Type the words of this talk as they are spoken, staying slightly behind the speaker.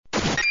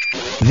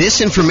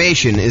This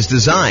information is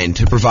designed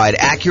to provide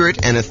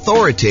accurate and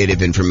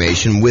authoritative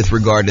information with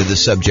regard to the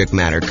subject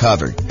matter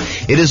covered.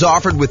 It is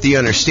offered with the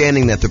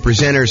understanding that the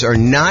presenters are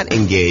not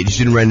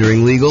engaged in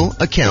rendering legal,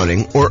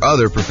 accounting, or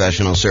other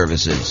professional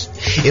services.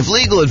 If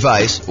legal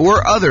advice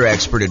or other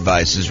expert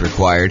advice is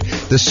required,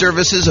 the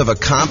services of a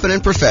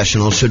competent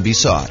professional should be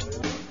sought.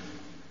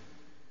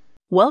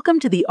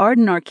 Welcome to the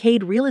Arden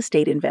Arcade Real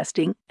Estate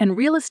Investing and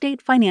Real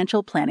Estate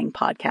Financial Planning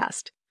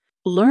Podcast.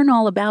 Learn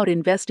all about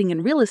investing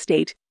in real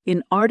estate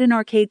in Arden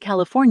Arcade,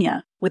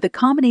 California, with a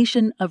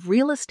combination of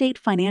real estate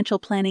financial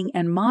planning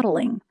and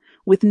modeling,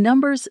 with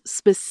numbers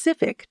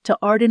specific to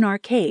Arden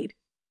Arcade,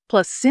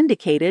 plus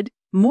syndicated,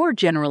 more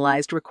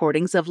generalized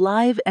recordings of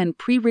live and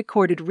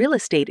pre-recorded real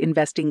estate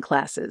investing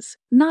classes,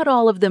 not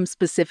all of them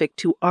specific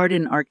to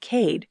Arden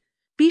Arcade.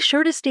 Be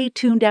sure to stay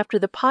tuned after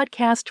the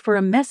podcast for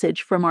a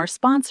message from our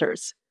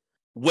sponsors.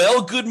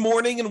 Well, good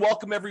morning and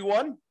welcome,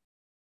 everyone.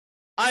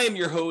 I am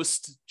your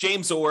host,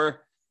 James Orr,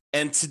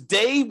 and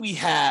today we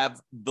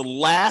have the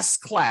last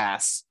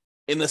class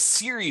in the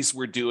series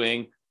we're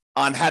doing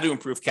on how to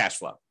improve cash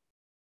flow.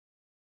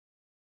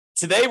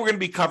 Today, we're going to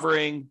be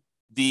covering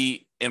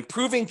the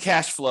improving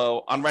cash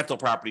flow on rental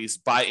properties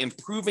by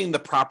improving the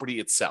property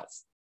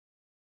itself.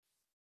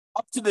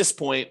 Up to this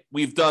point,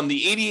 we've done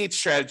the 88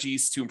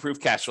 strategies to improve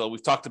cash flow.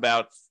 We've talked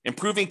about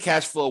improving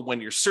cash flow when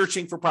you're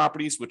searching for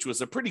properties, which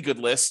was a pretty good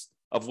list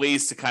of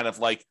ways to kind of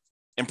like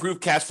improve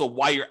cash flow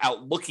while you're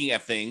out looking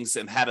at things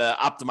and how to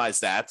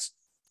optimize that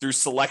through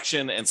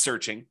selection and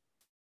searching.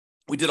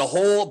 We did a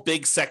whole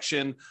big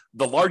section,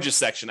 the largest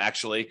section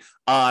actually,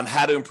 on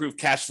how to improve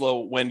cash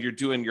flow when you're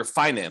doing your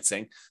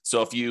financing.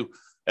 So if you,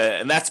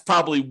 and that's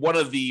probably one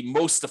of the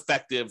most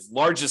effective,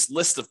 largest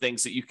list of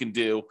things that you can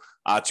do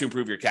to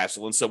improve your cash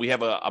flow. And so we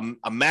have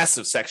a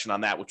massive section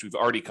on that, which we've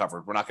already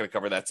covered. We're not going to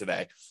cover that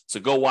today. So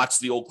go watch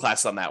the old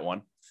class on that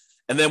one.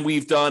 And then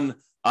we've done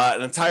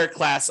an entire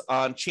class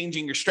on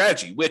changing your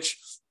strategy, which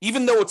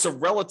even though it's a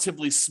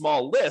relatively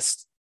small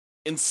list,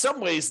 in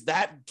some ways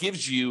that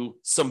gives you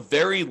some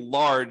very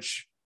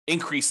large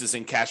increases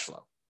in cash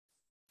flow.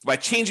 By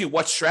changing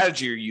what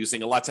strategy you're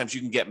using, a lot of times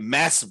you can get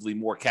massively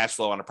more cash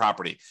flow on a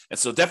property. And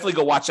so definitely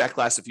go watch that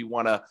class if you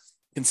want to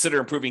consider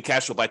improving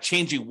cash flow by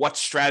changing what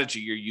strategy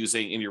you're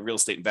using in your real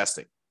estate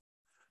investing.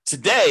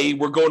 Today,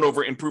 we're going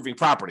over improving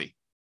property.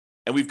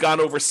 And we've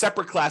gone over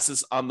separate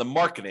classes on the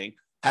marketing,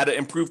 how to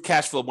improve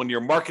cash flow when you're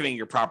marketing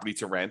your property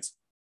to rent.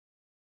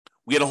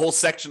 We had a whole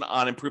section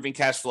on improving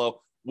cash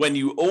flow when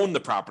you own the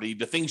property,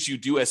 the things you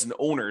do as an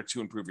owner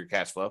to improve your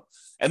cash flow.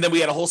 And then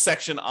we had a whole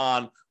section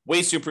on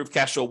ways to improve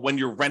cash flow when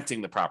you're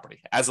renting the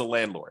property as a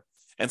landlord.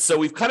 And so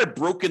we've kind of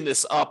broken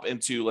this up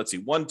into,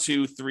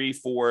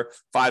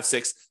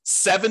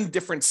 7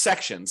 different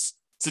sections.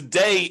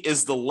 Today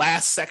is the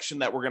last section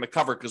that we're going to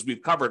cover because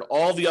we've covered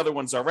all the other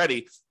ones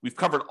already. We've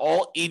covered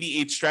all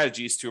 88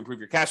 strategies to improve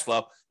your cash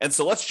flow. And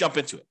so let's jump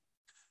into it.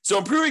 So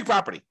improving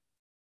property.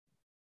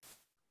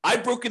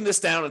 I've broken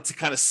this down into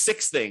kind of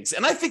 6 things.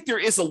 And I think there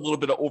is a little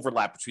bit of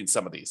overlap between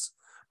some of these.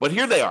 But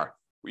here they are.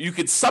 You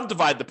could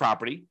subdivide the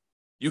property.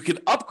 You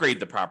could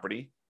upgrade the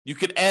property. You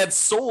could add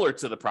solar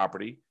to the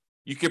property.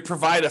 You could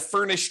provide a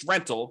furnished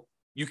rental.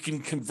 You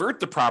can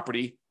convert the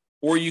property,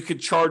 or you could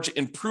charge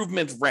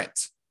improvement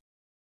rent.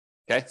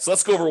 Okay, so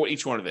let's go over what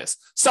each one of this.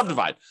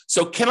 Subdivide.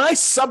 So can I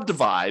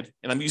subdivide,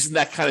 and I'm using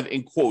that kind of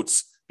in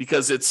quotes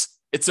because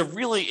it's a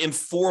really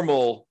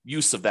informal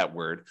use of that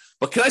word,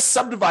 but can I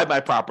subdivide my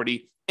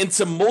property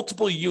into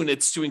multiple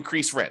units to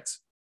increase rent?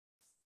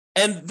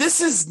 And this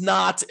is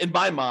not, in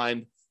my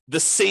mind, the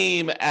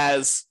same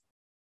as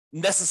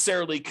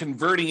necessarily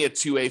converting it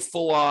to a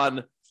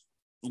full-on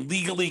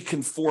legally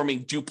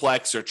conforming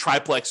duplex or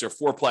triplex or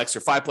fourplex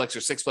or fiveplex or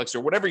sixplex or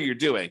whatever you're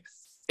doing.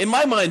 In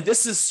my mind,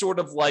 this is sort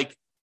of like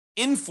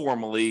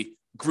informally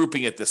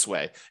grouping it this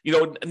way.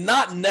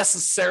 Not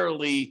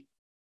necessarily,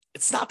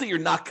 it's not that you're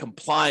not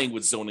complying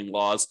with zoning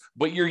laws,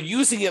 but you're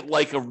using it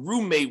like a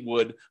roommate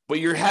would, but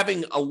you're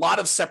having a lot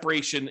of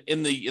separation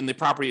in the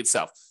property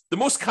itself. The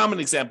most common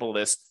example of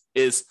this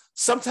is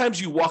sometimes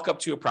you walk up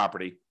to a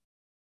property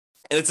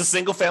and it's a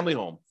single family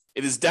home.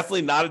 It is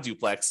definitely not a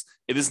duplex.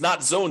 It is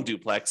not zoned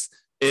duplex.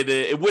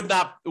 It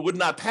would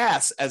not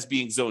pass as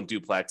being zoned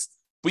duplex,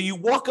 but you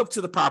walk up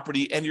to the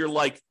property and you're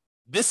like,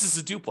 this is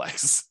a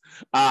duplex.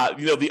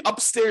 The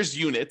upstairs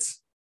unit,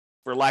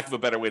 for lack of a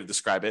better way to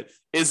describe it,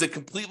 is a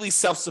completely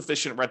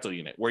self-sufficient rental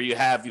unit where you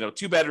have,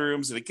 2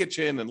 bedrooms and a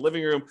kitchen and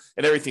living room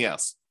and everything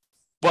else.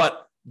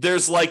 But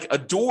there's like a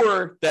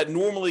door that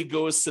normally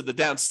goes to the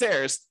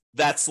downstairs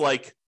that's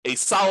like a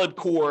solid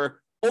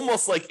core,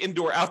 almost like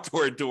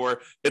indoor-outdoor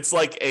door. It's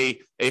like a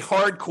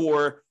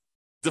hardcore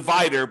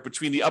divider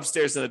between the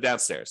upstairs and the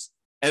downstairs.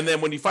 And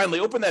then when you finally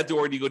open that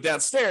door and you go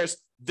downstairs,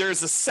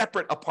 there's a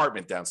separate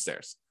apartment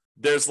downstairs.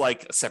 There's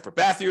like a separate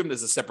bathroom,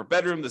 there's a separate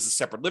bedroom, there's a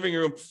separate living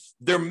room.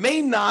 There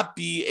may not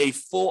be a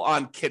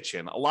full-on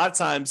kitchen. A lot of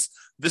times,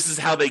 this is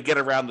how they get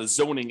around the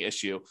zoning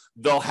issue.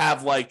 They'll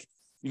have like,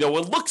 it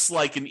looks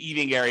like an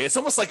eating area. It's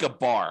almost like a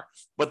bar,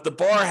 but the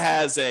bar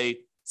has a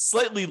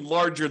slightly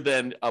larger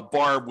than a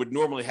bar would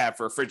normally have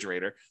for a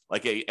refrigerator,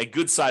 like a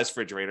good sized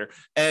refrigerator.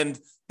 And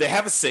they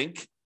have a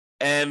sink,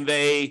 and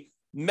they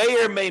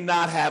may or may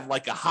not have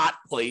like a hot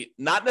plate,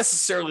 not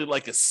necessarily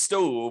like a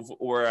stove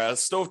or a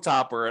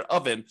stovetop or an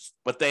oven,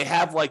 but they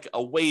have like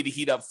a way to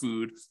heat up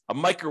food, a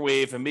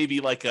microwave, and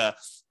maybe like a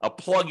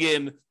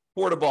plug-in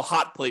portable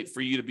hot plate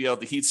for you to be able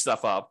to heat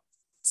stuff up.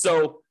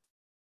 So,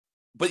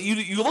 but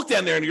you look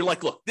down there and you're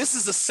like, look, this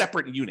is a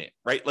separate unit,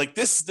 right? Like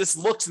this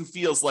looks and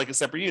feels like a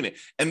separate unit.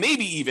 And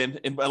maybe even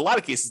in a lot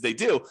of cases they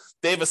do,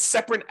 they have a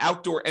separate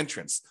outdoor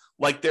entrance.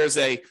 Like there's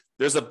a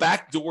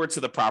back door to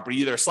the property,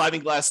 either a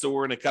sliding glass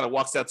door and it kind of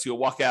walks out to a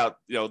walkout,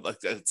 like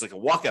it's like a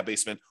walkout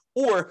basement,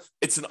 or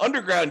it's an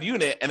underground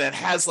unit and it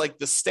has like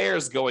the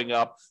stairs going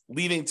up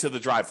leading to the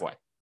driveway.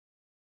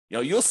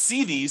 You'll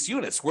see these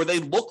units where they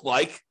look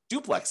like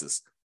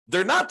duplexes.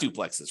 They're not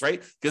duplexes,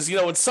 right? Because,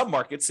 in some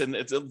markets, and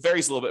it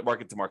varies a little bit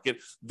market to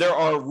market, there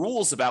are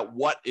rules about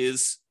what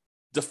is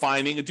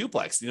defining a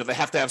duplex. They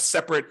have to have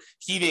separate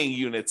heating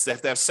units. They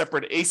have to have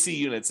separate AC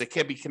units. They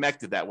can't be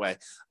connected that way.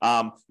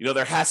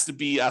 There has to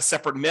be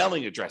separate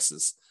mailing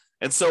addresses.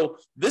 And so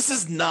this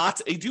is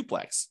not a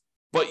duplex,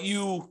 but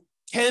you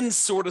can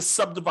sort of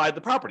subdivide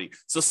the property.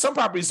 So some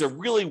properties are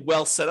really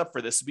well set up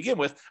for this to begin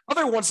with.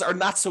 Other ones are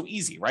not so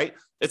easy, right?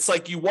 It's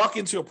like you walk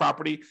into a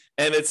property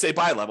and it's a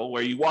bi-level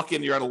where you walk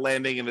in, you're on a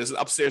landing and there's an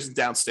upstairs and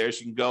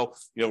downstairs. You can go,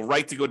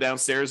 right to go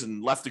downstairs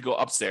and left to go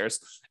upstairs.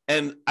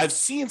 And I've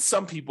seen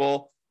some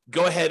people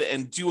go ahead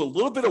and do a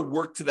little bit of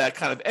work to that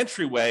kind of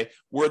entryway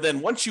where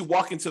then once you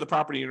walk into the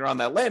property and you're on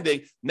that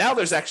landing, now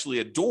there's actually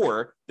a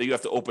door that you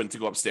have to open to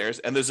go upstairs.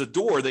 And there's a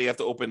door that you have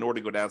to open in order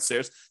to go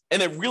downstairs.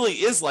 And it really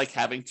is like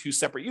having two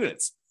separate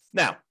units.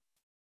 Now,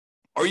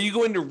 are you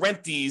going to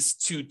rent these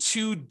to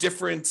two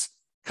different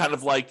kind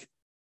of like,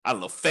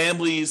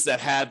 families that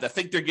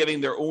think they're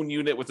getting their own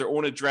unit with their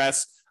own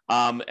address?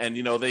 And,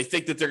 they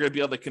think that they're going to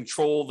be able to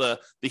control the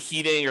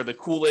heating or the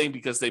cooling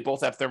because they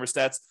both have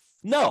thermostats.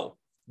 No.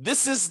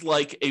 This is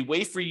like a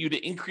way for you to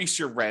increase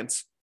your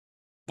rent,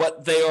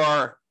 but they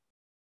are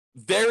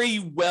very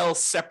well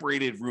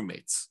separated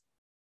roommates.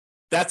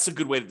 That's a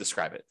good way to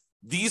describe it.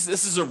 This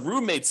is a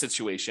roommate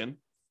situation,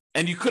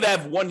 and you could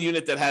have one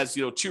unit that has,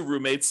 two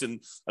roommates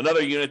and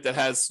another unit that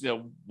has,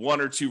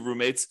 one or two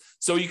roommates.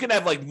 So you can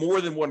have like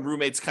more than one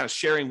roommates kind of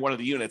sharing one of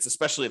the units,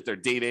 especially if they're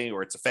dating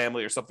or it's a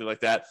family or something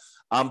like that.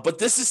 But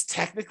this is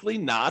technically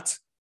not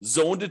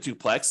zoned to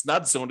duplex,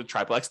 not zoned to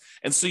triplex.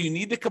 And so you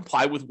need to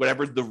comply with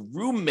whatever the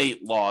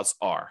roommate laws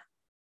are.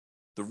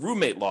 The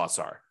roommate laws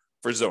are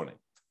for zoning.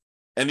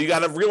 And you got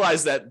to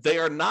realize that they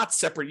are not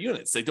separate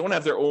units. They don't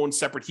have their own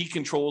separate heat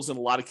controls in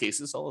a lot of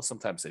cases, although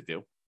sometimes they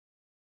do.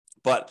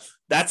 But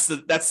that's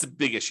the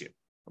big issue.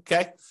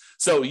 Okay.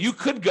 So you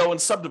could go and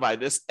subdivide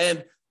this.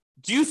 And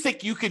do you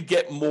think you could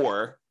get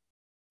more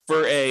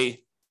for a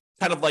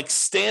kind of like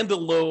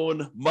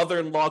standalone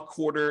mother-in-law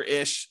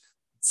quarter-ish,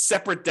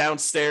 separate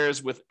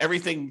downstairs with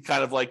everything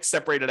kind of like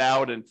separated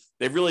out, and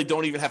they really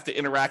don't even have to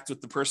interact with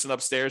the person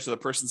upstairs or the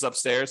person's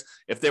upstairs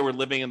if they were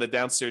living in the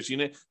downstairs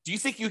unit? Do you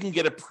think you can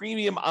get a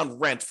premium on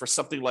rent for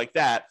something like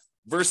that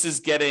versus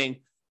getting,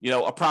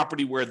 a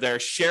property where they're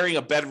sharing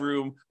a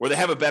bedroom, where they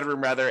have a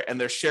bedroom rather, and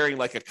they're sharing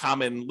like a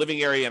common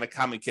living area and a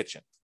common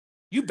kitchen?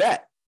 You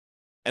bet.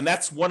 And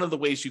that's one of the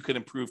ways you could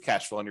improve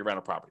cash flow on your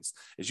rental properties,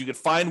 is you could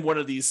find one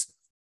of these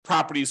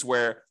properties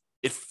where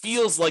it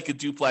feels like a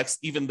duplex,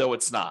 even though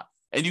it's not.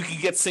 And you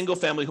can get single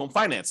family home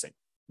financing,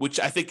 which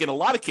I think in a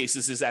lot of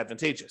cases is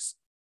advantageous.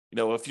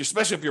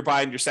 Especially if you're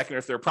buying your second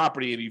or third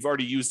property and you've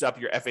already used up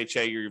your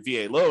FHA or your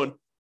VA loan,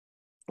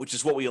 which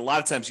is what we a lot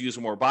of times use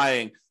when we're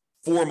buying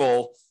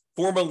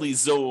formally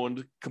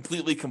zoned,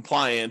 completely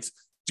compliant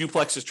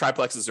duplexes,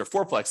 triplexes, or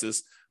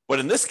fourplexes. But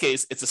in this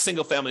case, it's a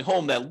single family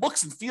home that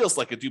looks and feels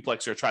like a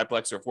duplex or a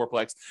triplex or a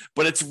fourplex,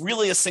 but it's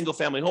really a single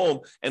family home.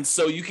 And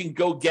so you can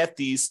go get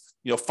these,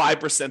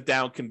 5%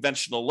 down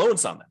conventional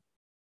loans on them.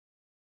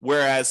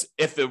 Whereas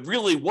if it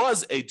really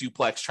was a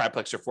duplex,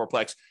 triplex, or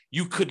fourplex,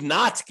 you could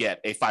not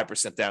get a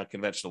 5% down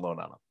conventional loan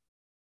on them.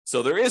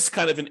 So there is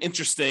kind of an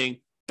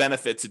interesting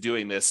benefit to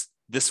doing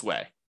this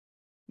way.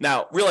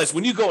 Now, realize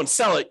when you go and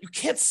sell it, you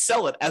can't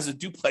sell it as a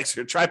duplex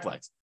or a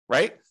triplex,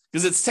 right?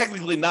 Because it's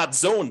technically not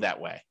zoned that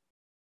way.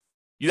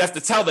 You'd have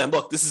to tell them,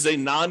 look, this is a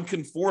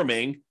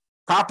non-conforming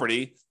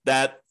property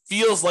that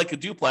feels like a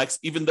duplex,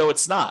 even though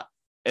it's not.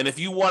 And if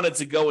you wanted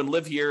to go and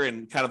live here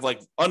and kind of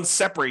like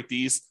unseparate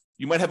these,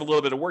 you might have a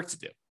little bit of work to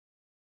do.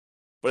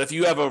 But if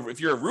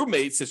you're a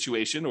roommate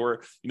situation,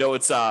 or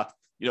it's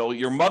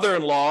your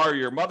mother-in-law or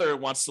your mother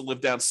wants to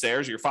live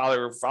downstairs, or your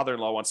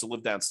father-in-law wants to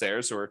live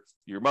downstairs, or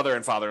your mother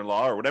and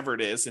father-in-law, or whatever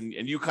it is, and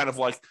you kind of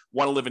like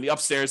want to live in the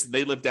upstairs and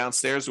they live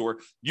downstairs, or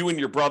you and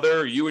your brother,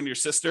 or you and your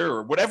sister,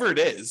 or whatever it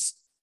is,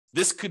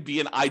 this could be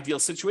an ideal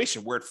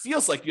situation where it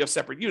feels like you have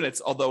separate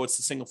units, although it's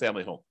a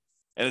single-family home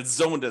and it's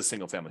zoned as a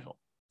single-family home.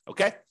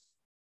 Okay,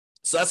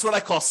 so that's what I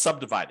call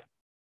subdividing.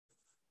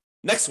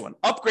 Next one,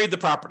 upgrade the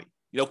property.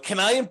 Can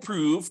I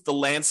improve the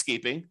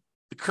landscaping,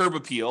 the curb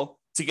appeal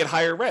to get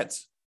higher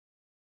rents?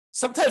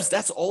 Sometimes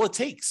that's all it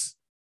takes.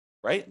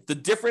 right? The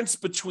difference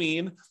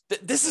between,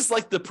 this is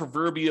like the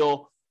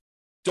proverbial,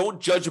 don't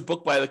judge a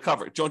book by the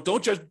cover.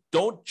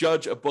 Don't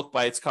judge a book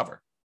by its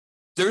cover.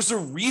 There's a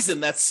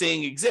reason that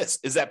saying exists,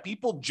 is that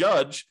people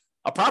judge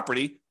a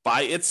property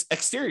by its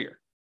exterior.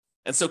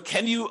 And so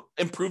can you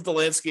improve the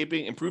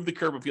landscaping, improve the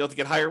curb appeal to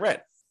get higher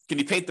rent? Can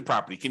you paint the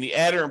property? Can you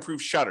add or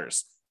improve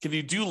shutters? Can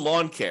you do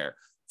lawn care?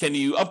 Can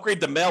you upgrade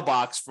the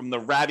mailbox from the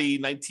ratty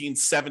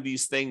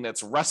 1970s thing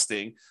that's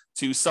rusting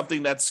to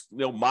something that's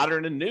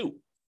modern and new?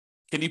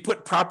 Can you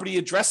put property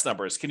address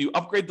numbers? Can you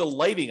upgrade the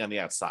lighting on the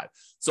outside?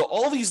 So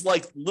all these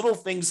like little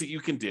things that you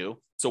can do.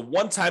 It's a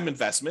one-time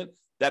investment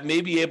that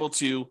may be able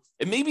to,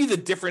 it may be the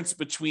difference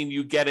between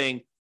you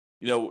getting,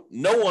 no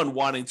one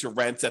wanting to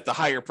rent at the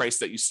higher price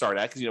that you start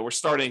at, because we're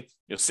starting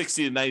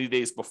 60 to 90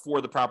 days before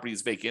the property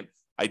is vacant,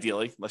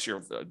 ideally, unless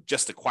you're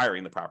just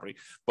acquiring the property.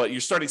 But you're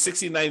starting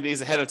 60 to 90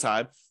 days ahead of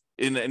time,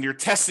 and you're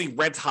testing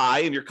rent high,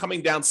 and you're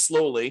coming down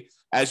slowly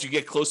as you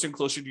get closer and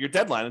closer to your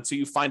deadline until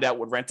you find out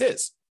what rent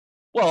is.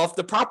 Well, if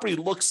the property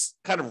looks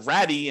kind of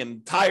ratty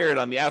and tired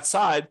on the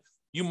outside,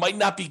 you might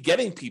not be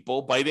getting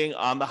people biting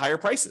on the higher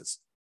prices.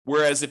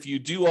 Whereas if you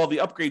do all the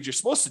upgrades you're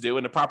supposed to do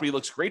and the property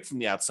looks great from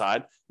the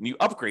outside and you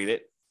upgrade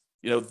it,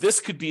 this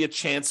could be a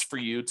chance for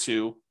you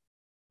to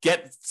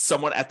get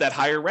someone at that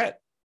higher rent.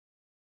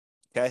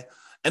 Okay.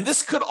 And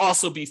this could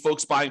also be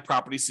folks buying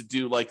properties to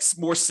do like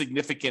more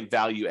significant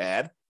value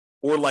add,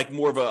 or like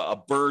more of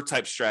a BRRRR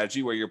type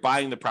strategy where you're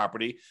buying the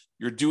property,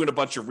 you're doing a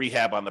bunch of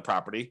rehab on the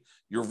property,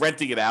 you're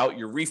renting it out,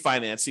 you're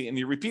refinancing, and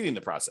you're repeating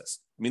the process.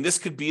 I mean, this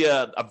could be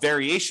a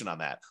variation on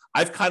that.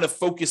 I've kind of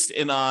focused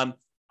in on,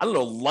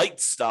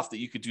 light stuff that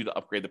you could do to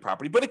upgrade the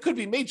property, but it could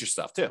be major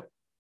stuff too.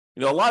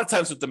 A lot of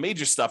times with the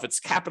major stuff, it's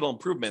capital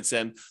improvements.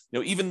 And,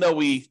 even though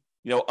we,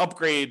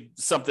 upgrade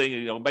something,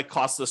 it might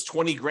cost us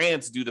 20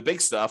 grand to do the big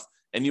stuff,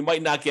 and you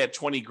might not get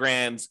 20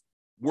 grand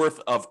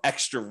worth of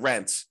extra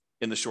rent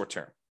in the short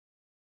term.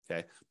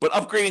 Okay. But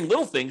upgrading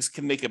little things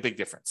can make a big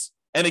difference,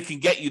 and it can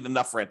get you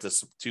enough rent to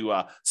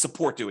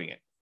support doing it.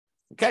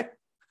 Okay.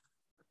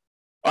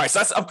 All right. So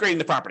that's upgrading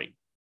the property.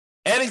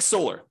 Adding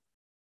solar.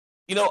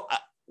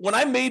 When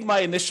I made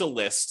my initial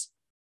list,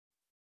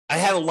 I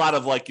had a lot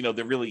of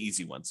the really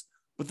easy ones.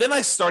 But then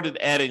I started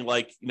adding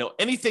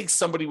anything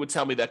somebody would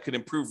tell me that could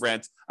improve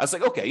rent. I was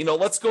like, okay,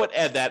 let's go and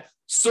add that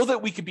so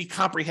that we could be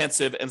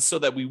comprehensive and so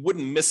that we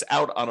wouldn't miss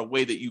out on a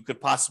way that you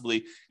could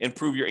possibly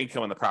improve your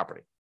income on the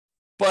property.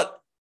 But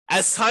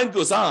as time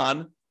goes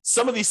on,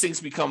 some of these things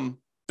become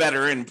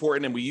better and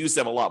important, and we use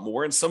them a lot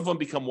more. And some of them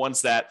become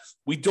ones that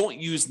we don't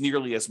use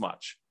nearly as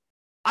much.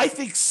 I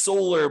think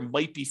solar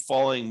might be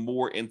falling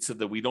more into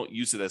the we don't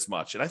use it as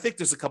much. And I think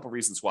there's a couple of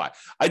reasons why.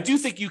 I do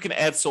think you can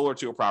add solar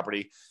to a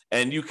property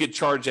and you could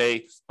charge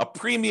a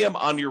premium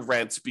on your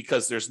rent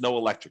because there's no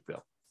electric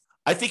bill.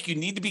 I think you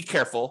need to be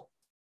careful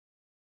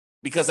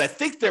because I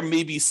think there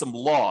may be some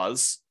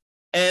laws,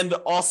 and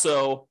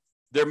also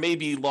there may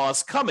be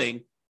laws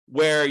coming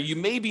where you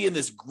may be in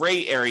this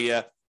gray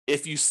area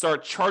if you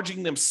start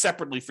charging them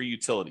separately for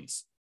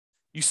utilities.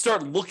 You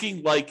start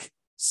looking like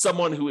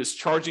someone who is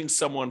charging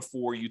someone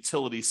for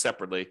utilities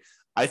separately.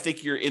 I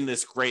think you're in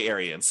this gray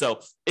area. And so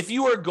if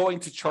you are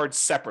going to charge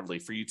separately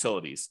for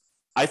utilities,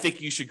 I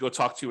think you should go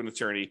talk to an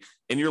attorney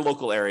in your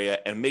local area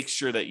and make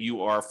sure that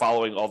you are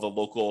following all the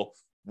local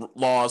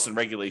laws and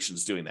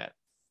regulations doing that.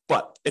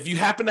 But if you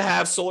happen to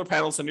have solar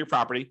panels on your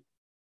property,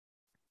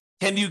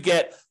 can you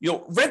get,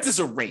 rent is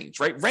a range,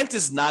 right? Rent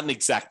is not an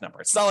exact number.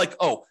 It's not like,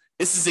 oh,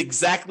 this is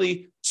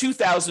exactly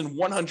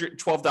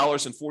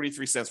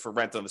 $2,112.43 for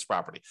rent on this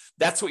property.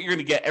 That's what you're going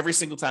to get every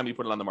single time you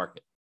put it on the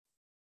market.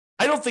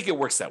 I don't think it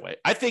works that way.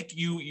 I think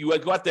you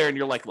go out there and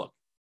you're like, look,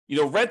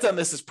 rent on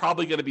this is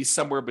probably going to be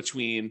somewhere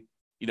between,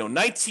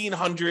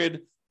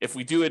 $1,900 if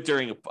we do it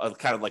during a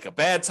kind of like a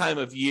bad time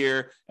of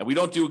year and we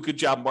don't do a good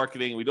job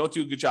marketing, we don't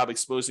do a good job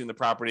exposing the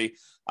property,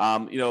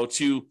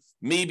 to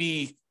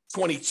maybe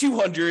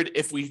 $2,200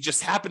 if we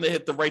just happen to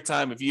hit the right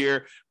time of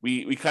year.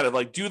 We kind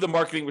of do the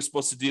marketing we're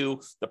supposed to do.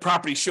 The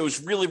property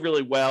shows really,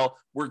 really well.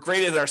 We're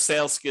great at our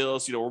sales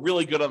skills. We're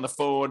really good on the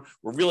phone.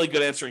 We're really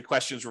good answering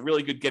questions. We're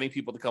really good getting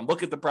people to come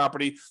look at the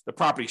property. The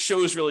property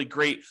shows really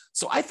great.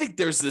 So I think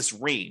there's this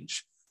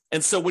range.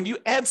 And so when you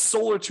add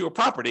solar to a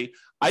property,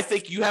 I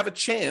think you have a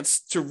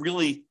chance to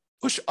really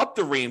push up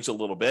the range a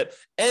little bit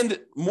and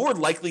more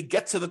likely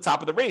get to the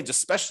top of the range,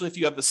 especially if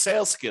you have the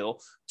sales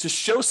skill to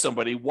show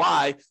somebody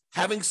why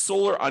having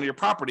solar on your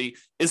property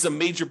is a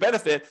major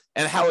benefit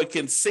and how it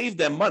can save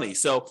them money.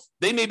 So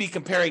they may be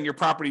comparing your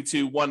property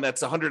to one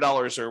that's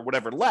 $100 or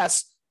whatever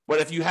less,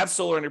 but if you have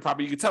solar on your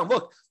property, you can tell them,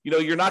 look,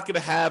 you're not going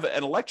to have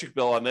an electric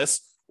bill on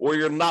this, or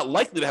you're not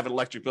likely to have an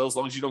electric bill as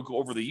long as you don't go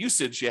over the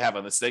usage you have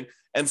on this thing.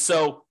 And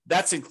so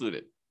that's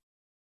included.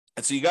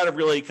 And so you got to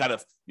really kind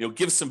of,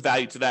 give some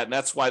value to that. And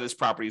that's why this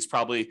property is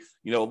probably,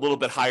 a little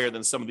bit higher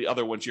than some of the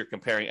other ones you're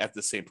comparing at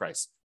the same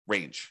price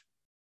range.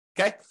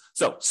 Okay.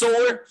 So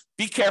solar,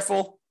 be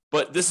careful,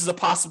 but this is a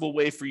possible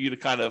way for you to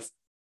kind of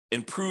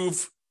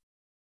improve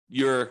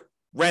your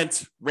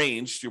rent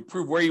range to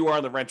prove where you are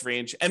in the rent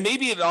range. And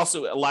maybe it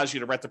also allows you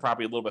to rent the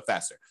property a little bit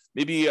faster.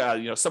 Maybe,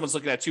 someone's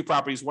looking at two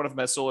properties, one of them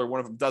has solar, one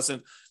of them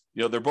doesn't.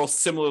 They're both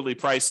similarly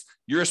priced.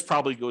 Yours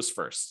probably goes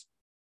first,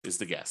 is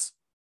the guess.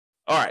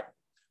 All right,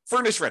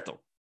 furnished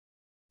rental.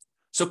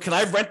 So can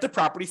I rent the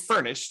property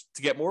furnished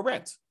to get more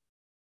rent?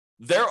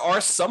 There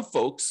are some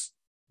folks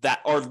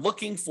that are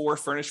looking for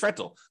furnished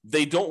rental.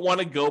 They don't want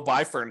to go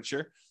buy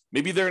furniture.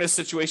 Maybe they're in a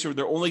situation where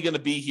they're only going to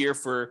be here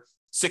for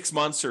 6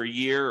 months or a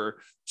year or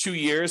 2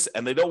 years,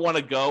 and they don't want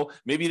to go.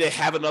 Maybe they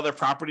have another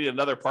property in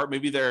another part.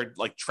 Maybe they're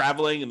like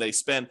traveling and they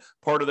spend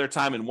part of their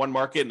time in one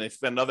market and they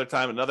spend another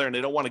time in another, and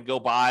they don't want to go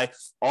buy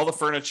all the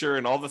furniture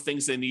and all the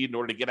things they need in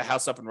order to get a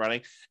house up and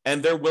running.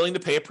 And they're willing to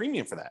pay a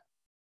premium for that.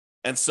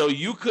 And so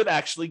you could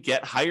actually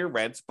get higher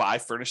rent by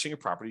furnishing a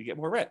property to get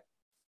more rent.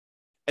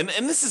 And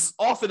this is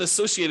often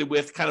associated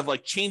with kind of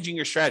like changing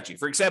your strategy.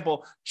 For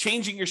example,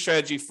 changing your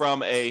strategy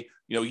from a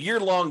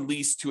year-long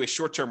lease to a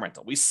short-term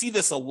rental. We see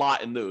this a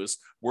lot in those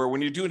where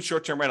when you're doing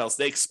short-term rentals,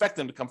 they expect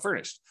them to come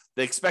furnished.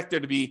 They expect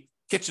there to be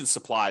kitchen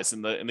supplies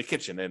in the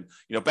kitchen and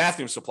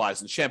bathroom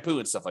supplies and shampoo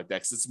and stuff like that.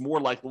 Because it's more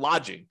like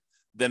lodging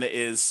than it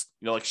is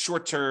like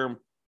short-term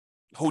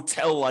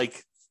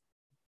hotel-like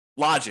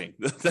lodging.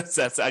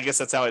 That's I guess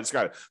that's how I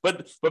describe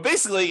it. But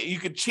basically, you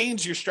could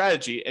change your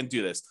strategy and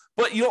do this.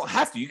 But you don't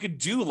have to. You could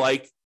do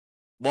like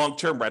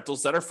long-term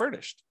rentals that are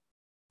furnished.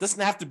 It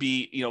doesn't have to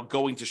be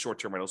going to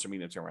short-term rentals or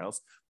medium-term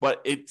rentals,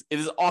 but it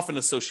is often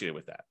associated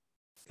with that.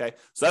 Okay,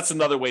 so that's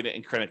another way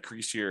to kind of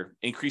increase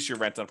your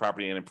rent on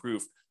property and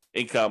improve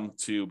income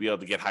to be able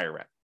to get higher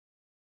rent.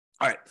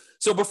 All right.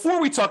 So before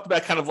we talked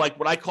about kind of like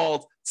what I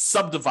called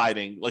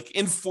subdividing, like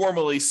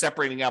informally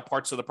separating out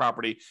parts of the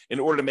property in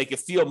order to make it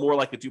feel more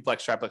like a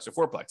duplex, triplex, or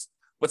fourplex.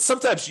 But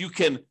sometimes you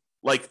can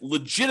like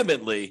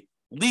legitimately,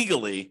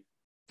 legally,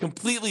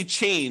 completely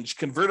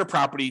convert a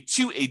property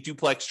to a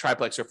duplex,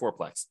 triplex, or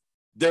fourplex.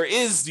 There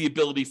is the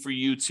ability for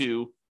you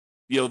to,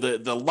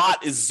 the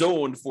lot is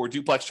zoned for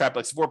duplex,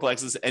 triplex,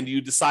 fourplexes, and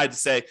you decide to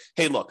say,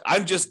 hey, look,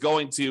 I'm just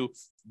going to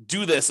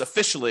do this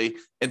officially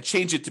and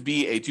change it to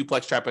be a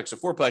duplex, triplex, or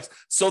fourplex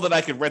so that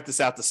I can rent this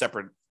out to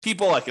separate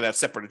people. I can have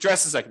separate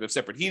addresses. I can have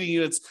separate heating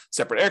units,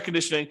 separate air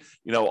conditioning.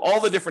 All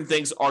the different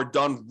things are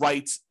done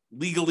right,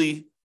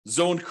 legally,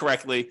 zoned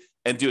correctly,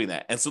 and doing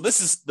that. And so this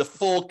is the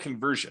full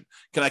conversion.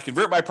 Can I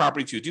convert my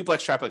property to a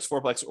duplex, triplex,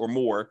 fourplex, or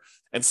more?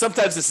 And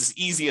sometimes this is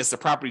easy as the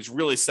property is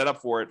really set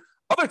up for it.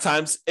 Other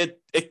times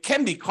it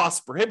can be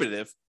cost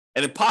prohibitive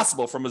and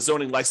impossible from a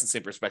zoning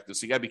licensing perspective.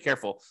 So you got to be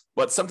careful,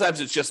 but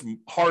sometimes it's just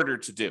harder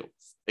to do.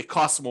 It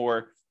costs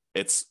more,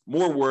 it's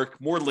more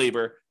work, more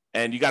labor,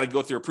 and you got to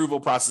go through approval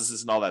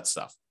processes and all that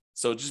stuff.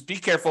 So just be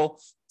careful.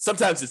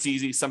 Sometimes it's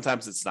easy,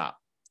 sometimes it's not.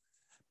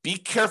 Be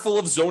careful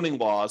of zoning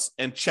laws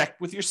and check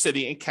with your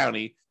city and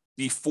county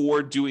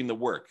before doing the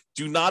work.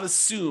 Do not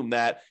assume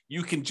that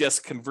you can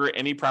just convert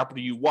any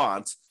property you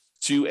want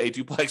to a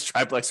duplex,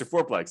 triplex, or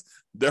fourplex.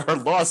 There are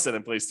laws set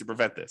in place to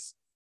prevent this.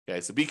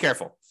 Okay, so be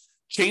careful.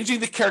 Changing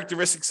the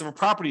characteristics of a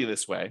property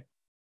this way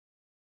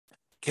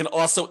can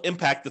also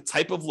impact the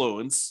type of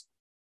loans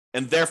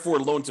and therefore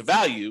loan to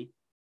value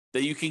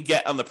that you can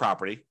get on the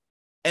property.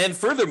 And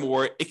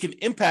furthermore, it can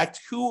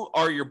impact who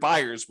are your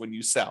buyers when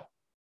you sell.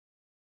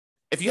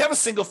 If you have a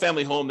single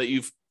family home that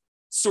you've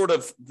sort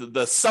of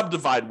the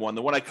subdivide one,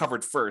 the one I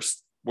covered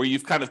first, where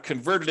you've kind of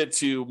converted it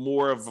to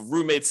more of a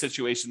roommate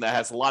situation that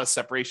has a lot of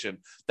separation,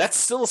 that's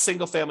still a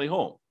single family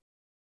home.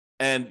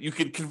 And you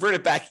can convert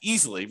it back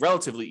easily,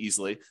 relatively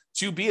easily,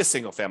 to be a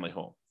single family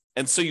home.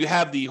 And so you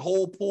have the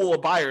whole pool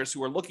of buyers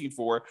who are looking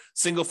for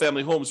single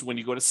family homes when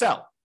you go to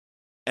sell.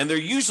 And there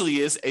usually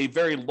is a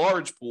very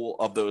large pool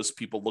of those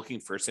people looking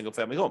for single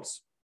family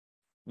homes.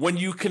 When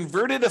you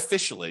convert it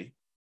officially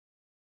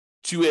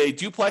to a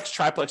duplex,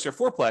 triplex, or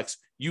fourplex,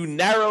 you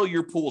narrow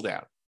your pool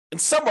down. In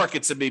some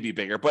markets, it may be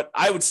bigger, but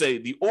I would say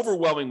the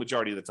overwhelming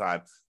majority of the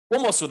time,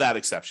 almost without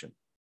exception,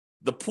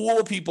 the pool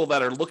of people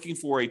that are looking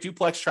for a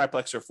duplex,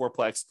 triplex, or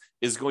fourplex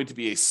is going to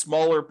be a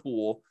smaller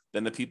pool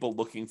than the people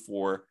looking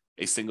for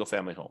a single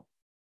family home.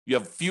 You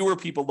have fewer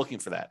people looking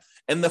for that.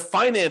 And the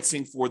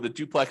financing for the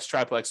duplex,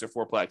 triplex, or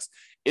fourplex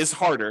is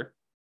harder,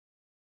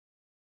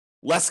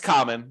 less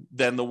common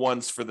than the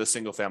ones for the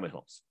single family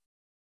homes.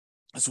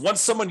 So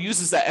once someone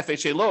uses that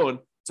FHA loan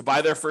to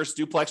buy their first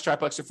duplex,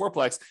 triplex, or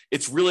fourplex,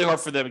 it's really hard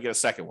for them to get a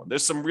second one.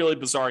 There's some really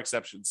bizarre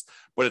exceptions,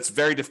 but it's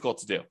very difficult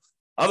to do.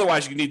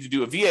 Otherwise, you need to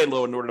do a VA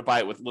loan in order to buy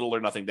it with little or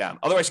nothing down.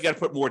 Otherwise, you got to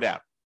put more down.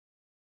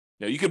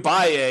 You could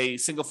buy a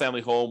single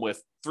family home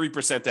with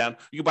 3% down.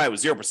 You could buy it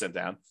with 0%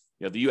 down.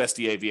 The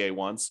USDA VA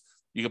ones.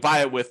 You could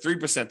buy it with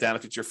 3% down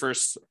if it's your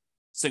first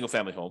single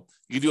family home.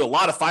 You can do a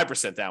lot of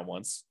 5% down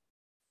ones.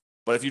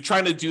 But if you're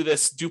trying to do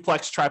this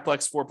duplex,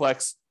 triplex,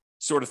 fourplex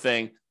sort of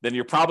thing, then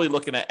you're probably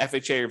looking at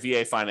FHA or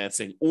VA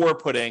financing or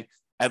putting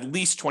at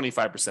least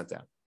 25%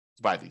 down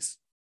to buy these.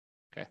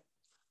 Okay.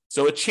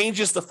 So it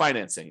changes the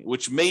financing,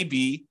 which may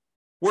be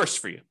worse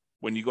for you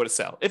when you go to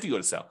sell, if you go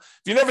to sell.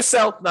 If you never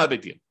sell, not a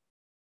big deal.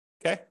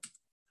 Okay.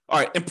 All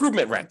right.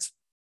 Improvement rent.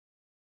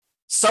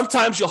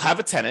 Sometimes you'll have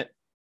a tenant.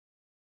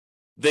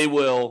 They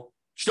will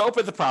show up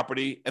at the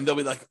property and they'll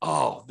be like,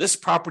 oh, this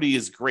property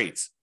is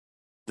great.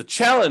 The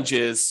challenge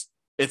is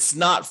it's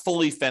not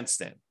fully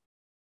fenced in.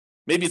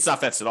 Maybe it's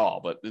not fenced at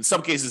all, but in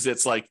some cases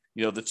it's like,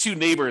 the two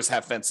neighbors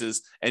have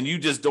fences and you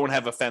just don't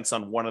have a fence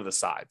on one of the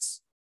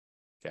sides.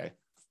 Okay.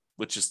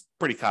 Which is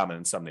pretty common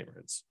in some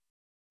neighborhoods.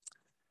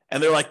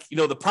 And they're like,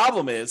 the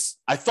problem is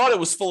I thought it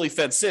was fully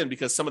fenced in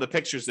because some of the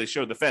pictures they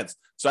showed the fence.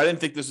 So I didn't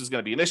think this was going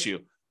to be an issue,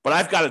 but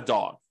I've got a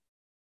dog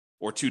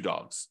or two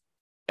dogs.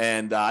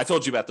 And I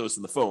told you about those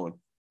in the phone.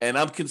 And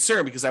I'm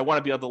concerned because I want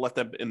to be able to let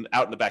them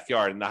out in the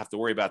backyard and not have to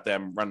worry about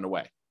them running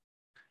away.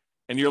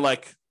 And you're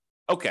like,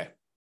 okay,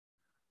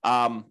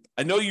 I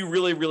know you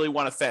really, really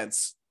want a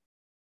fence.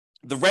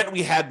 The rent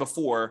we had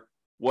before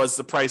was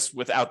the price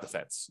without the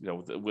fence,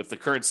 with the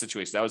current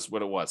situation. That was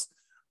what it was.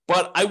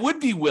 But I would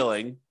be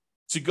willing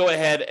to go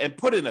ahead and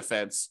put in a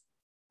fence,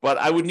 but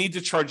I would need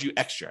to charge you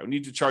extra. I would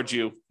need to charge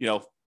you,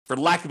 for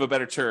lack of a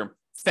better term,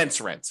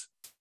 fence rent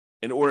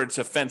in order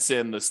to fence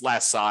in this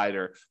last side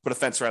or put a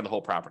fence around the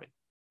whole property.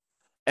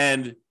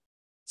 And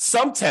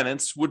some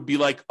tenants would be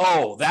like,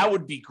 oh, that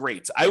would be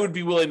great. I would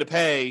be willing to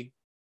pay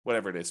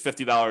whatever it is,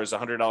 $50,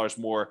 $100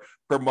 more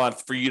per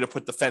month for you to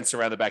put the fence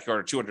around the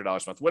backyard, or $200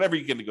 a month, whatever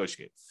you can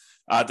negotiate,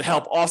 to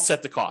help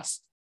offset the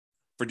cost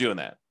for doing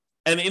that.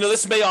 And,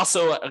 this may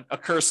also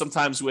occur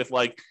sometimes with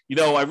I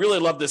really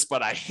love this,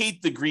 but I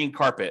hate the green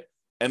carpet.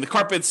 And the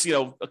carpet's,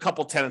 a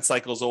couple tenant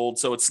cycles old.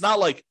 So it's not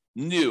like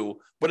new,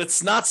 but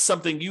it's not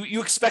something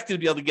you expect to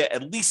be able to get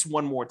at least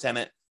one more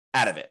tenant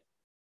out of it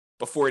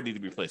before it needs to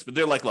be replaced. But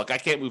they're like, look, I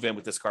can't move in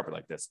with this carpet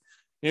like this.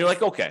 And you're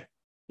like, okay,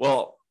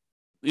 well,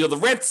 the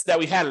rent that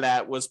we had it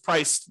at was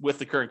priced with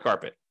the current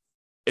carpet.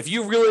 If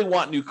you really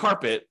want new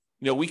carpet,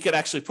 we could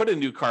actually put in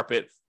new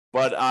carpet,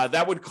 but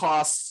that would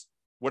cost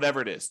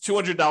whatever it is,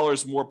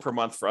 $200 more per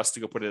month for us to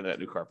go put in that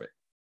new carpet.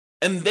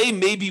 And they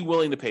may be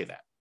willing to pay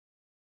that.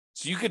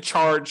 So you could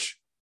charge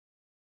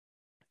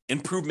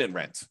improvement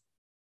rent,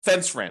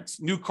 fence rent,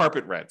 new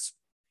carpet rent,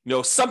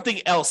 something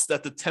else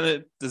that the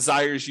tenant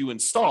desires you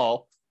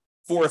install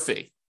for a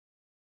fee.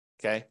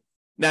 Okay.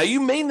 Now you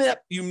may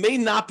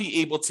not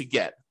be able to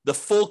get the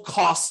full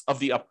cost of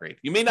the upgrade.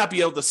 You may not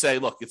be able to say,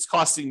 look, it's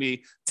costing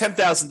me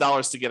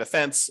 $10,000 to get a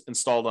fence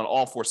installed on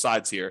all four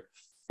sides here.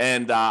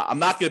 And I'm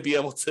not going to be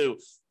able to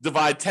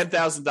divide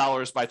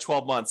 $10,000 by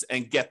 12 months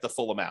and get the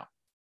full amount.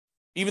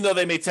 Even though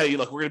they may tell you,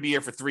 look, we're going to be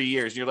here for 3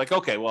 years. And you're like,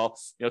 okay, well,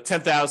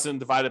 10,000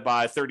 divided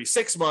by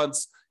 36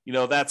 months,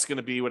 that's going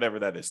to be whatever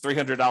that is,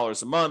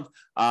 $300 a month.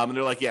 And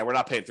they're like, yeah, we're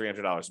not paying $300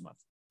 a month.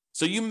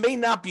 So you may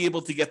not be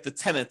able to get the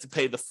tenant to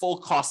pay the full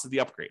cost of the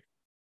upgrade.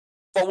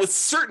 But with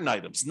certain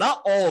items,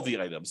 not all of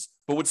the items,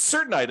 but with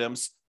certain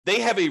items,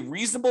 they have a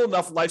reasonable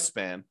enough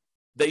lifespan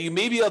that you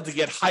may be able to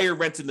get higher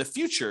rent in the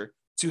future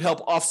to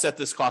help offset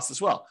this cost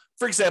as well.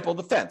 For example,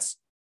 the fence.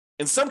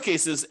 In some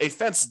cases, a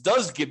fence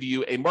does give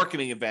you a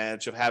marketing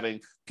advantage of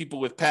having people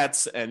with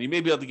pets, and you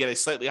may be able to get a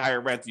slightly higher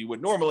rent than you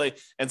would normally.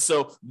 And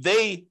so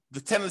the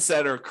tenants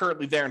that are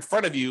currently there in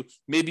front of you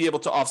may be able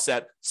to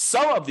offset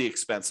some of the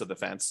expense of the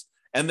fence.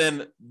 And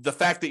then the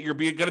fact that you're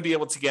going to be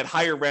able to get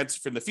higher rents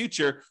for the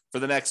future for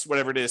the next,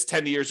 whatever it is,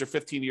 10 years or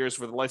 15 years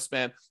for the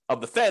lifespan of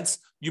the fence,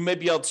 you may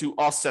be able to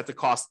offset the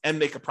cost and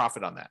make a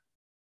profit on that.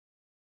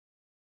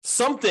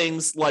 Some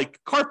things like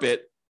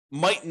carpet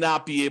might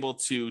not be able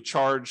to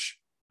charge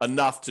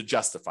enough to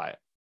justify it.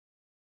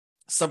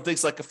 Some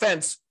things like a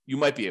fence, you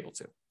might be able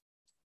to.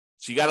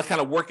 So you got to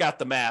kind of work out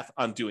the math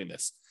on doing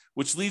this,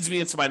 which leads me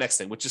into my next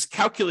thing, which is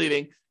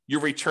calculating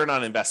your return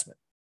on investment.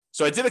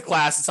 So I did a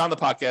class, it's on the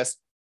podcast.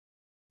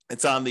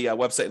 It's on the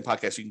website and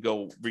podcast. You can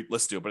go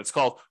listen to it, but it's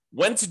called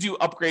When to Do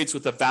Upgrades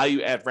with a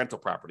Value Add Rental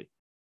Property.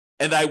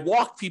 And I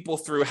walk people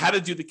through how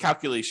to do the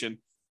calculation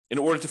in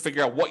order to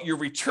figure out what your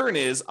return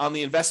is on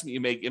the investment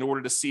you make in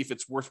order to see if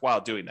it's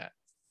worthwhile doing that.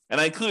 And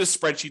I include a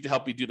spreadsheet to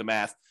help you do the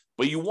math,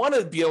 but you want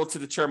to be able to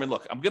determine,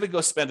 look, I'm going to go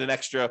spend an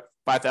extra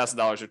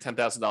 $5,000 or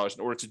 $10,000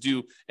 in order to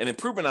do an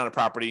improvement on a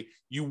property.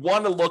 You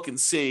want to look and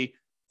see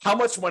how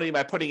much money am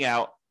I putting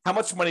out? How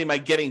much money am I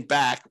getting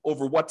back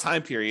over what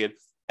time period?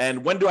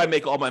 And when do I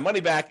make all my money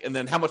back? And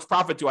then how much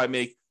profit do I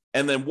make?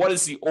 And then what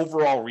is the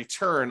overall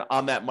return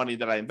on that money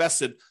that I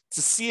invested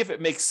to see if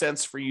it makes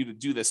sense for you to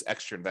do this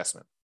extra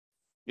investment?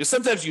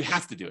 Sometimes you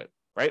have to do it,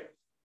 right?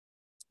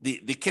 The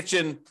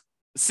kitchen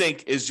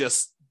sink is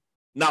just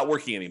not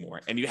working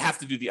anymore and you have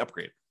to do the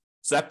upgrade.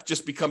 So that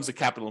just becomes a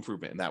capital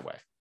improvement in that way.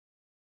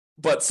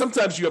 But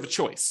sometimes you have a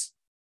choice.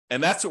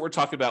 And that's what we're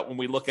talking about when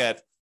we look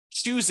at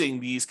choosing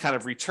these kind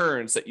of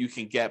returns that you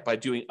can get by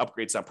doing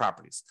upgrades on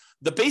properties.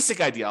 The basic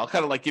idea, I'll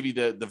kind of give you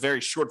the very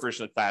short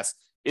version of the class.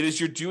 It is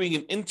you're doing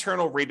an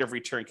internal rate of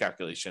return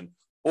calculation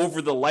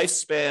over the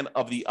lifespan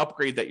of the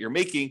upgrade that you're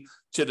making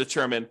to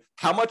determine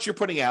how much you're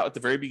putting out at the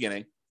very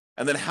beginning,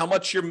 and then how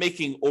much you're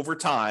making over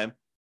time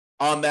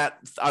on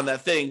that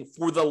thing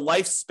for the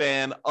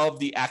lifespan of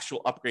the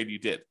actual upgrade you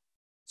did.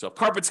 So if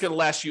carpet's going to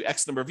last you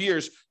X number of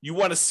years, you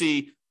want to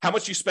see how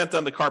much you spent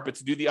on the carpet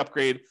to do the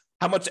upgrade,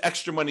 how much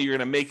extra money you're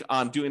going to make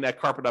on doing that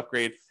carpet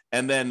upgrade.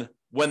 And then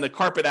when the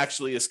carpet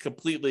actually is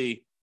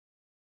completely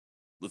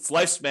its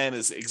lifespan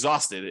is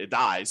exhausted, it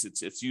dies,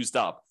 it's used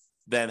up,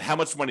 then how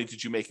much money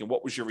did you make and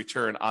what was your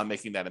return on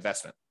making that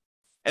investment?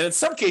 And in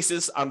some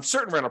cases, on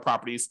certain rental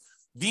properties,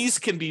 these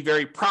can be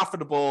very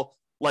profitable,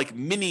 like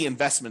mini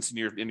investments in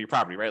your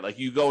property, right? Like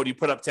you go and you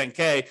put up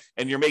 10K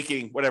and you're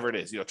making whatever it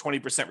is,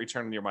 20%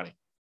 return on your money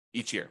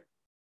each year.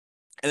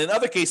 And in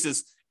other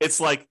cases, it's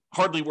like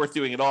hardly worth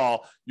doing at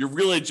all. You're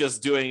really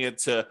just doing it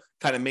to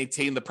kind of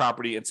maintain the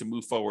property and to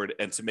move forward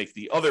and to make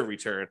the other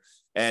return.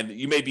 And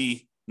you may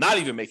be not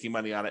even making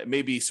money on it. It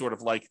may be sort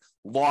of like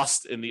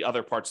lost in the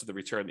other parts of the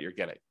return that you're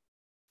getting.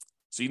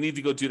 So you need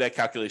to go do that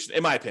calculation,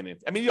 in my opinion.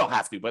 I mean, you don't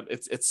have to, but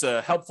it's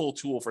a helpful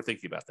tool for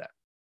thinking about that.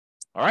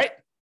 All right.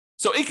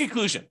 So in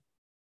conclusion,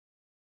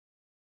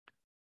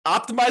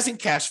 optimizing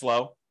cash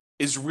flow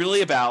is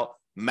really about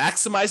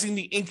maximizing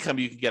the income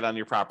you can get on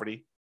your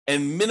property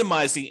and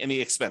minimizing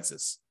any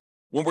expenses.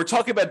 When we're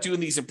talking about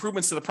doing these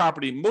improvements to the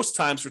property, most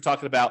times we're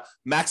talking about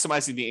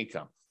maximizing the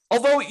income.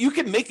 Although you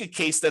can make a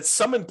case that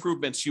some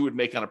improvements you would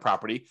make on a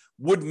property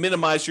would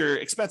minimize your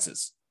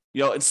expenses.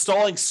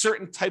 Installing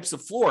certain types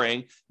of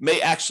flooring may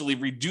actually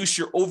reduce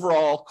your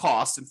overall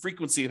cost and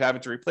frequency of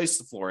having to replace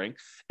the flooring.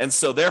 And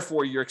so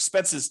therefore your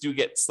expenses do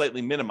get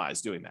slightly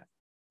minimized doing that.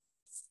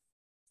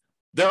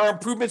 There are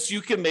improvements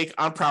you can make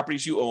on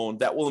properties you own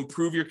that will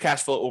improve your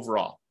cash flow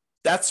overall.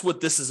 That's what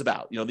this is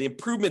about. The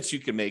improvements you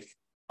can make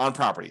on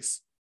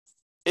properties.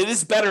 It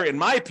is better, in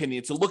my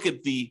opinion, to look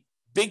at the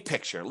big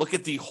picture, look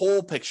at the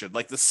whole picture,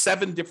 like the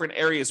 7 different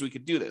areas we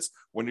could do this.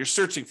 When you're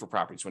searching for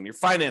properties, when you're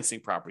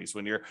financing properties,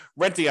 when you're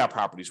renting out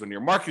properties, when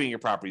you're marketing your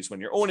properties, when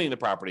you're owning the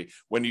property,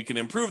 when you can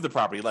improve the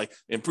property, like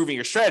improving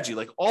your strategy,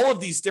 like all of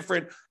these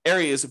different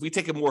areas. If we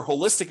take a more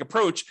holistic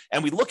approach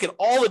and we look at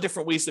all the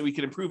different ways that we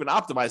can improve and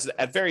optimize it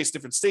at various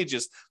different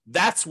stages,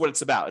 that's what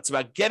it's about. It's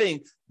about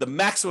getting the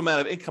maximum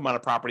amount of income on a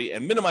property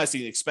and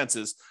minimizing the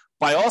expenses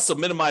by also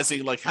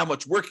minimizing like how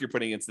much work you're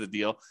putting into the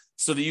deal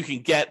so that you can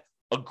get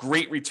a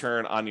great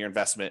return on your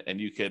investment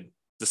and you could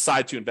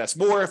decide to invest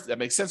more if that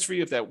makes sense for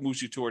you, if that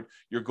moves you toward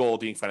your goal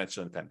of being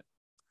financially independent.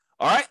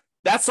 All right,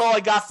 that's all I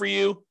got for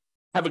you.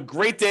 Have a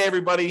great day,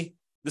 everybody.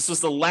 This was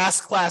the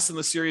last class in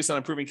the series on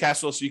improving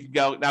cash flow, so you can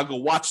go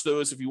watch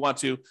those if you want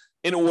to,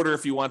 in order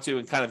if you want to,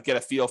 and kind of get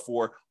a feel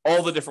for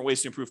all the different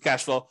ways to improve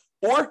cash flow.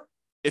 Or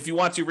if you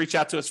want to, reach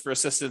out to us for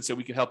assistance and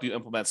we can help you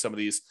implement some of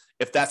these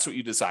if that's what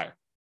you desire.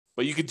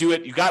 But you could do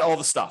it. You got all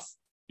the stuff.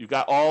 You've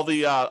got all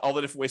the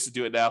different ways to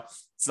do it now.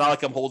 It's not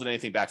like I'm holding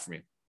anything back from you.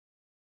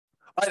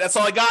 All right, that's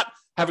all I got.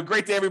 Have a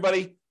great day,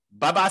 everybody.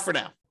 Bye-bye for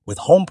now. With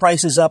home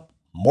prices up,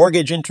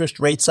 mortgage interest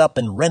rates up,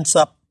 and rents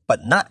up,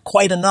 but not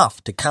quite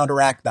enough to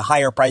counteract the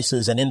higher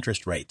prices and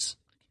interest rates,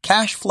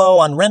 cash flow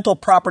on rental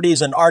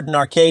properties in Arden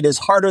Arcade is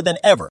harder than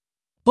ever.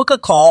 Book a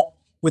call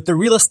with the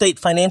Real Estate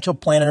Financial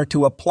Planner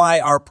to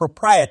apply our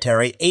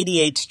proprietary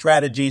 88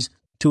 strategies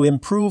to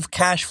improve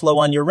cash flow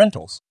on your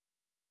rentals.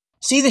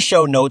 See the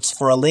show notes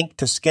for a link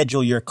to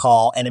schedule your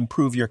call and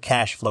improve your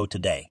cash flow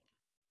today.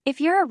 If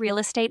you're a real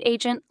estate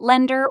agent,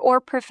 lender, or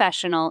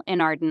professional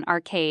in Arden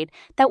Arcade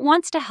that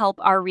wants to help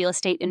our real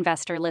estate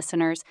investor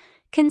listeners,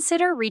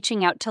 consider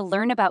reaching out to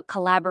learn about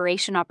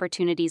collaboration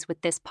opportunities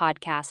with this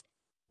podcast.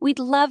 We'd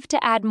love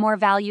to add more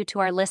value to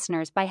our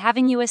listeners by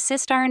having you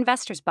assist our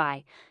investors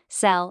buy,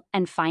 sell,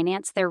 and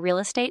finance their real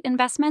estate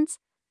investments.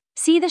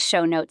 See the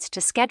show notes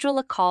to schedule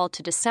a call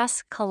to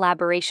discuss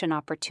collaboration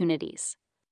opportunities.